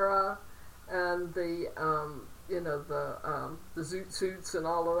era and the zoot suits and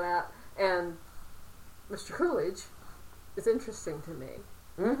all of that, and Mr. Coolidge is interesting to me.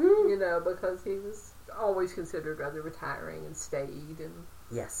 Because he was always considered rather retiring and staid, and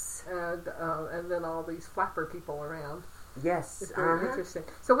and then all these flapper people around. Yes, It's very interesting.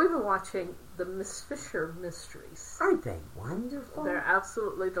 So we've been watching the Miss Fisher Mysteries. Aren't they wonderful? They're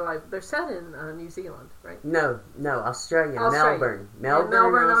absolutely delightful. They're set in New Zealand, right? No, Australia.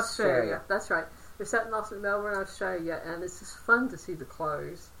 Melbourne, Australia. That's right. They're set in Melbourne, Australia, and it's just fun to see the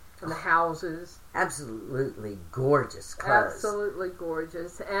clothes and the houses. Absolutely gorgeous clothes. Absolutely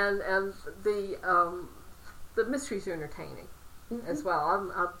gorgeous, and the mysteries are entertaining as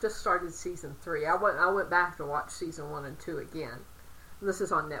well. I've just started season 3. I went back to watch season 1 and 2 again. And this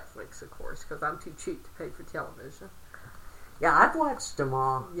is on Netflix, of course, because I'm too cheap to pay for television. Yeah, I've watched them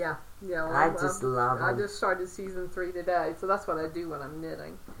all. Yeah. Well, I just love them. I just started season 3 today, so that's what I do when I'm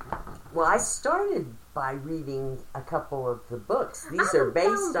knitting. Well, I started by reading a couple of the books. These are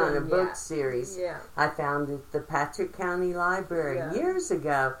based on a book series. Yeah. I found at the Patrick County Library years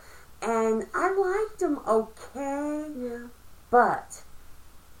ago, and I liked them okay. Yeah. But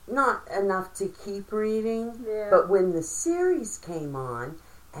not enough to keep reading. Yeah. But when the series came on,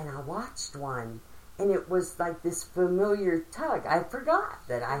 and I watched one, and it was like this familiar tug. I forgot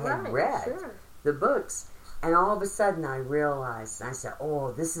that I had read the books. And all of a sudden I realized, I said,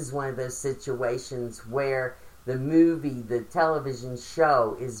 this is one of those situations where the movie, the television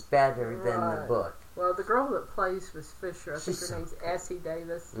show is better than the book. Well, the girl that plays Miss Fisher, I think her name's Essie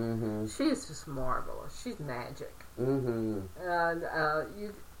Davis. She is just marvelous. She's magic. And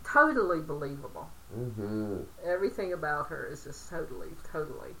totally believable. Everything about her is just totally.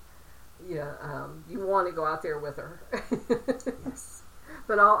 You want to go out there with her. Yes.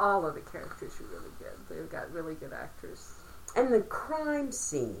 But all of the characters are really good. They've got really good actors. And the crime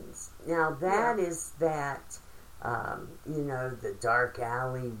scenes. Now that is that, the dark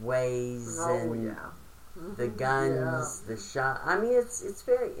alleyways and the guns, the shot. I mean, it's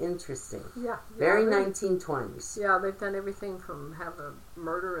very interesting. Yeah. Very 1920s. Yeah, they've done everything from have a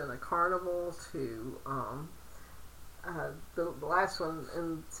murder in a carnival to the last one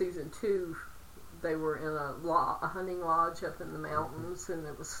in season 2. They were in a hunting lodge up in the mountains, and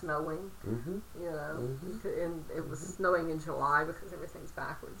it was snowing. And it was snowing in July because everything's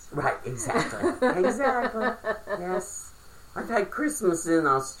backwards. Right, exactly. Yes. I've had Christmas in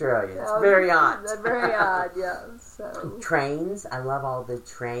Australia. It's very odd. Very odd, yeah. So trains. I love all the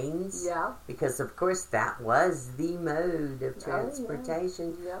trains. Yeah. Because, of course, that was the mode of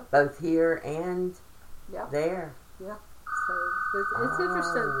transportation, both here and there. Yeah. So it's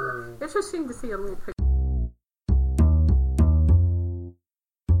interesting to see a little picture.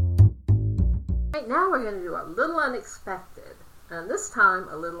 Okay, now we're going to do a little unexpected. And this time,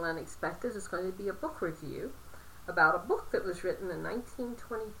 a little unexpected is going to be a book review about a book that was written in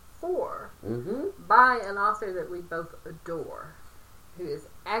 1924 by an author that we both adore, who is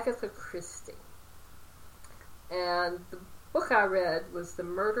Agatha Christie. And the book I read was The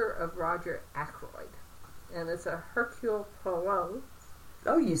Murder of Roger Ackroyd. And it's a Hercule Poirot.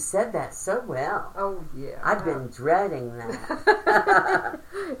 Oh, you said that so well. Oh, yeah. I've been dreading that.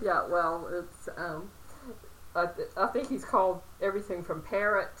 Yeah, well, it's, I think he's called everything from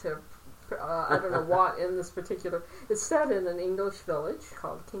parrot to, I don't know what in this particular. It's set in an English village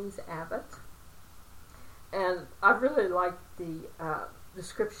called King's Abbot. And I really like the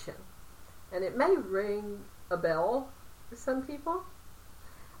description. And it may ring a bell for some people,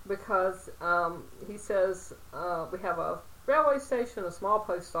 because he says we have a railway station, a small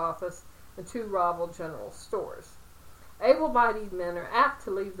post office, and 2 rival general stores. Able-bodied men are apt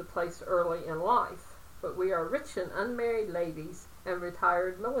to leave the place early in life, but we are rich and unmarried ladies and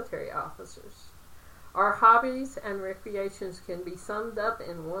retired military officers. Our hobbies and recreations can be summed up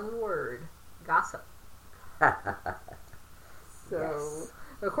in one word: gossip. So, yes.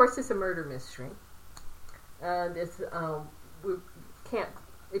 Of course, it's a murder mystery, and it's we can't.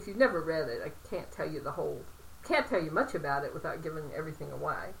 If you've never read it, I can't tell you much about it without giving everything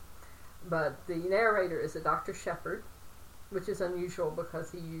away. But the narrator is a Dr. Shepherd, which is unusual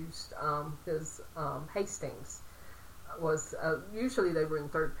because he used his Hastings was usually they were in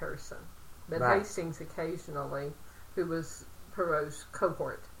third person, but right. Hastings occasionally, who was Poirot's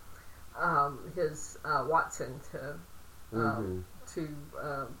cohort, his Watson to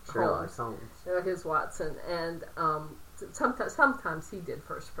Sherlock Holmes, his Watson, and sometimes he did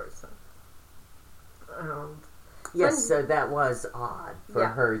first person. Yes, so that was odd for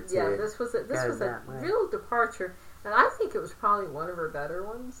her to. Yeah, this was a real departure, and I think it was probably one of her better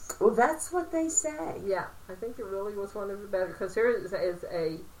ones. Well, that's what they say. Yeah, I think it really was one of her better, because there is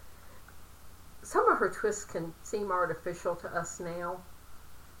some of her twists can seem artificial to us now,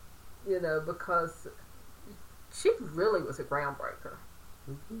 because she really was a groundbreaker.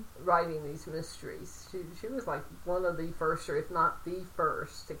 Writing these mysteries. She was like one of the first, or if not the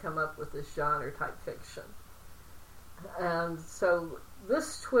first, to come up with this genre type fiction. And so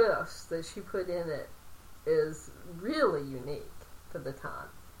this twist that she put in it is really unique for the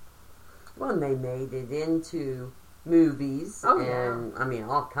time. Well, and they made it into movies and, I mean,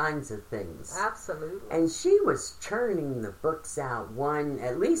 all kinds of things. Absolutely. And she was churning the books out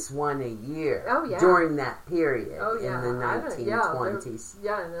at least one a year during that period in the 1920s.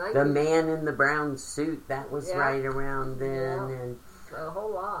 The Man in the Brown Suit, that was right around then. And a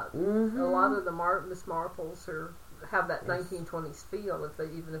whole lot. A lot of the Miss Marples have that 1920s feel,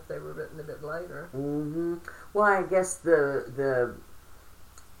 even if they were written a bit later. Well, I guess the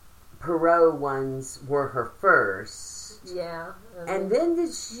Poirot ones were her first. Yeah. And then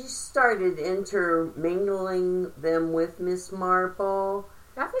she started intermingling them with Miss Marple.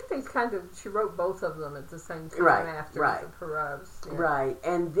 I think she wrote both of them at the same time after the Poirots. Yeah. Right.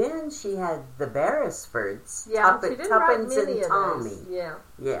 And then she had the Beresfords, Tuppence and Tommy. Yeah.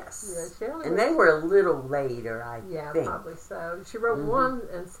 Yes. Yeah, and they were a little later, I think. Yeah, probably so. She wrote one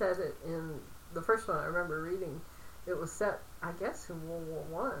and set it in, the first one I remember reading, it was set, I guess, in World War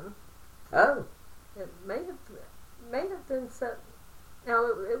One. Oh. It may have been set. Now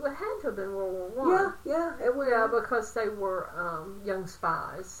it had to have been World War One. Yeah, it would. Yeah, because they were young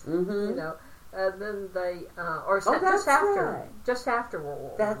spies. And then they just after World War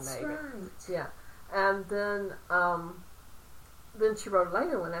One. That's maybe. right. Yeah, and then she wrote a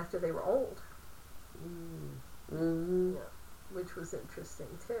later one after they were old. Yeah, which was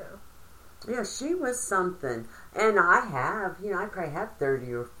interesting too. Yeah, she was something. And I probably have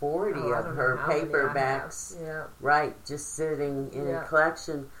 30 or 40 of her paperbacks. Yeah. Right, just sitting in a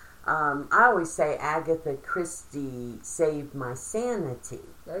collection. I always say Agatha Christie saved my sanity.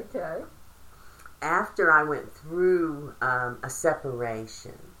 Okay. After I went through a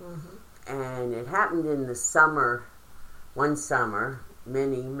separation, and it happened in the summer, one summer,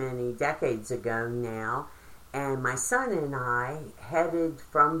 many, many decades ago now, and my son and I headed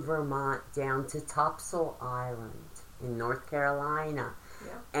from Vermont down to Topsail Island in North Carolina.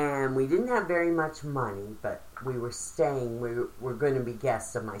 Yeah. And we didn't have very much money, but we were staying. We were going to be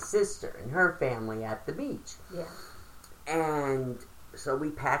guests of my sister and her family at the beach. Yeah. And so we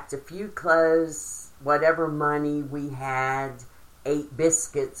packed a few clothes, whatever money we had, 8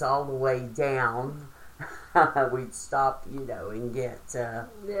 biscuits all the way down. We'd stop, and get...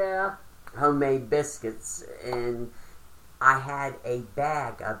 homemade biscuits, and I had a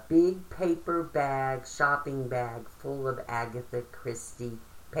big paper bag, shopping bag, full of Agatha Christie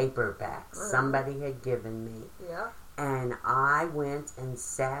paperbacks somebody had given me. Yeah. And I went and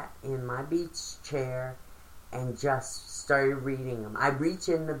sat in my beach chair and just started reading them. I'd reach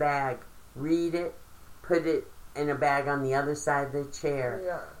in the bag, read it, put it in a bag on the other side of the chair.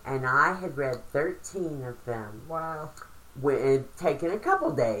 Yeah. And I had read 13 of them. Wow. It had taken a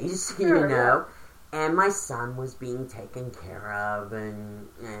couple days, Sure, you know. And my son was being taken care of and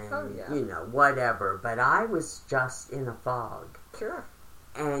you know, whatever. But I was just in a fog. Sure.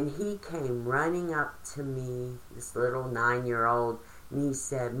 And he came running up to me, this little 9-year-old, and he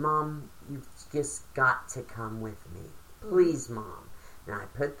said, "Mom, you've just got to come with me. Please, Mom." And I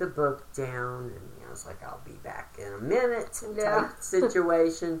put the book down, and I was like, "I'll be back in a minute," type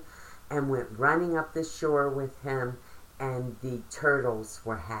situation, and went running up the shore with him, and the turtles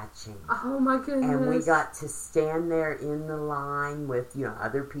were hatching. Oh, my goodness. And we got to stand there in the line with, you know,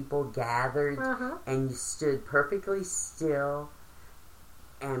 other people gathered, and you stood perfectly still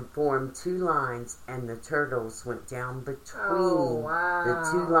and formed 2 lines, and the turtles went down between the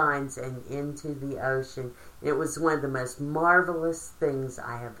 2 lines and into the ocean. It was one of the most marvelous things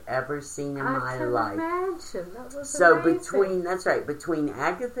I have ever seen in my life. Imagine. That was so amazing. between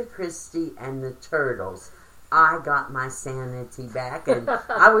Agatha Christie and the turtles, I got my sanity back, and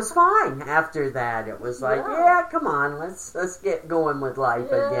I was fine after that. It was like, yeah, come on, let's get going with life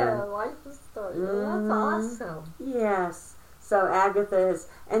again. Yeah, life is starting. That's awesome. Yes. So Agatha is,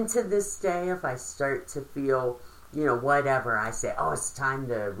 and to this day, if I start to feel, you know, whatever, I say, "Oh, it's time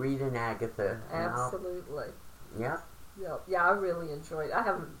to read an Agatha." Absolutely. Yeah. Yeah, I really enjoyed it. I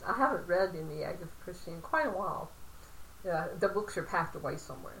haven't read any Agatha Christie in quite a while. Yeah, the books are packed away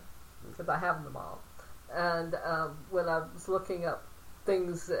somewhere because I have them all. And when I was looking up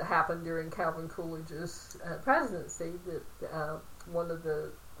things that happened during Calvin Coolidge's presidency, that one of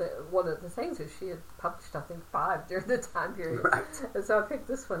the things is she had published, I think, 5 during the time period. Right. And so I picked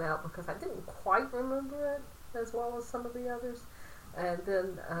this one out because I didn't quite remember it as well as some of the others. And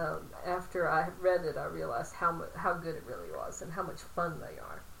then after I read it, I realized how good it really was and how much fun they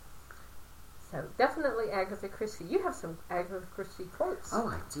are. So definitely Agatha Christie. You have some Agatha Christie quotes. Oh,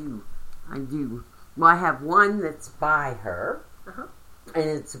 I do. Well, I have one that's by her, and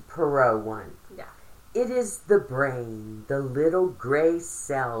it's a Perrault one. Yeah. It is the brain, the little gray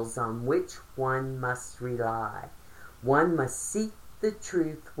cells on which one must rely. One must seek the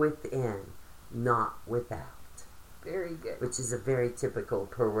truth within, not without. Very good. Which is a very typical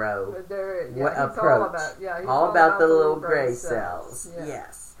Perrault approach. All about the little gray cells. Yeah.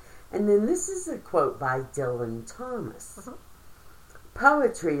 Yes. And then this is a quote by Dylan Thomas.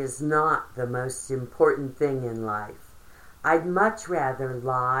 Poetry is not the most important thing in life. I'd much rather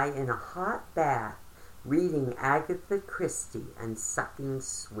lie in a hot bath reading Agatha Christie and sucking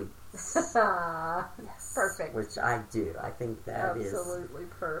sweets. Yes. Perfect. Which I do. I think that absolutely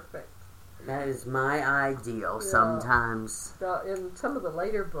perfect. That is my ideal sometimes. In some of the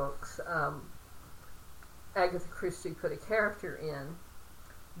later books, Agatha Christie put a character in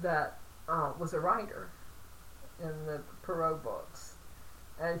that was a writer in the Perrault books.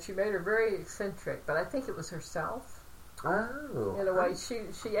 And she made her very eccentric, but I think it was herself. Oh. In a way,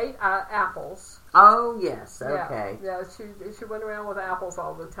 she ate apples. Oh, yes, okay. Yeah, she went around with apples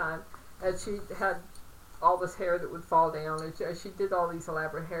all the time. And she had all this hair that would fall down. And she did all these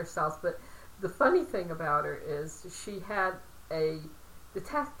elaborate hairstyles. But the funny thing about her is she had a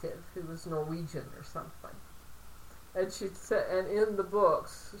detective who was Norwegian or something. And she said, and in the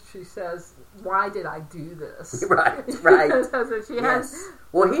books, she says, "Why did I do this?" Right. So she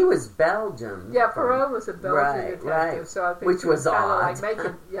well, he was Belgian. Yeah, Perrault was a Belgian detective, so I think which was odd.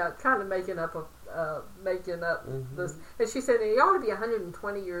 Kind of making up this. And she said he ought to be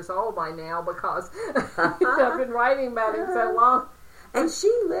 120 years old by now because I've been writing about him so long. And she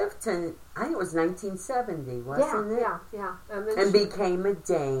lived to, I think it was 1970, wasn't it? Yeah. And became a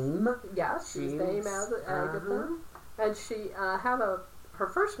dame. Yeah, she's Dame Agatha. And she her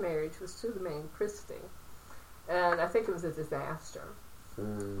first marriage was to the man Christie. And I think it was a disaster.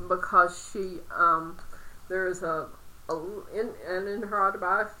 Because she, there's in her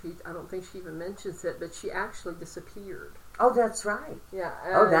autobiography, I don't think she even mentions it, but she actually disappeared. Oh, that's right. Yeah.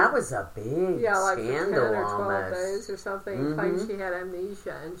 That was a big like scandal 10 or 12 almost. days or something. Claimed she had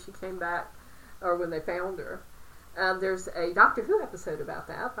amnesia, and she came back, or when they found her. There's a Doctor Who episode about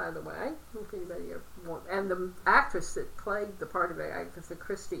that, by the way, if anybody ever wants. And the actress that played the part of Agatha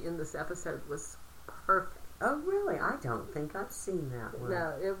Christie in this episode was perfect. Oh, really? I don't think I've seen that one.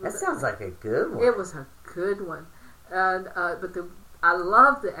 No, that sounds like a good one. It was a good one. And I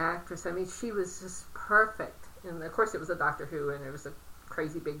love the actress. I mean, she was just perfect. And of course, it was a Doctor Who, and it was a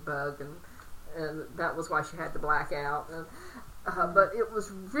crazy big bug, and that was why she had to black out. But it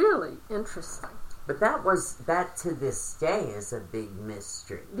was really interesting. But that to this day is a big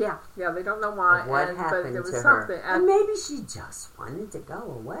mystery. Yeah, they don't know why. What happened but there was to something. her? And maybe she just wanted to go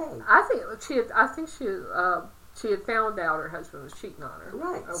away. I think she had found out her husband was cheating on her.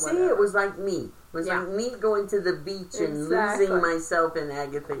 Right. See, it was like me. It was like me going to the beach and losing myself in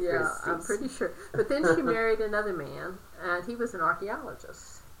Agatha Christie. Yeah, I'm pretty sure. But then she married another man, and he was an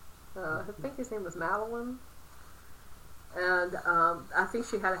archaeologist. I think his name was Madeline. And I think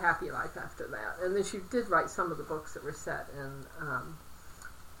she had a happy life after that. And then she did write some of the books that were set in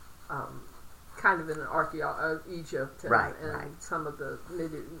kind of in Egypt and some of the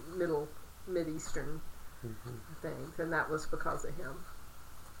Mid-Eastern things. And that was because of him.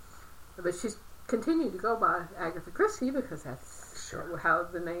 But she's continued to go by Agatha Christie because that's how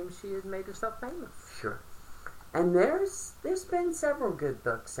the name she had made herself famous. Sure. And there's been several good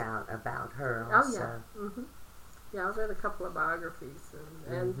books out about her also. Oh, yeah. Mm-hmm. Yeah, I've read a couple of biographies,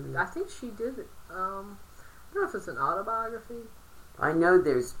 and I think she did, I don't know if it's an autobiography. I know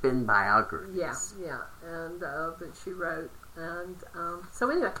there's been biographies. Yeah, and that she wrote. And so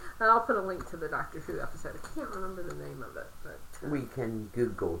anyway, and I'll put a link to the Doctor Who episode. I can't remember the name of it. But we can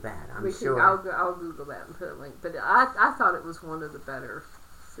Google that, I'm sure. I'll Google that and put a link. But I thought it was one of the better.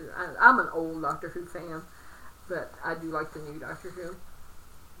 I'm an old Doctor Who fan, but I do like the new Doctor Who.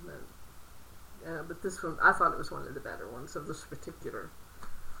 But this one, I thought it was one of the better ones of this particular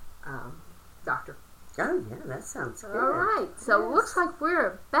doctor. Oh, yeah, that sounds good. All right, so it looks like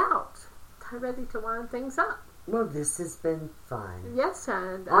we're about ready to wind things up. Well, this has been fun. Yes,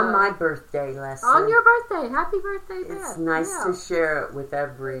 and on my birthday, Leslie. On your birthday. Happy birthday, Beth. It's nice to share it with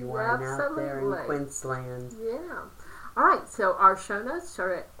everyone out there in Quintsland. Yeah. All right, so our show notes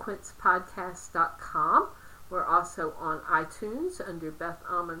are at quintspodcast.com. We're also on iTunes under Beth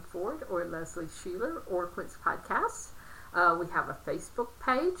Almond Ford or Leslie Sheeler or Quince Podcasts. We have a Facebook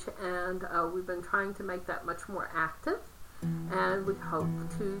page, and we've been trying to make that much more active. And we hope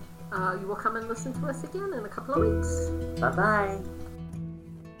you will come and listen to us again in a couple of weeks. Bye-bye.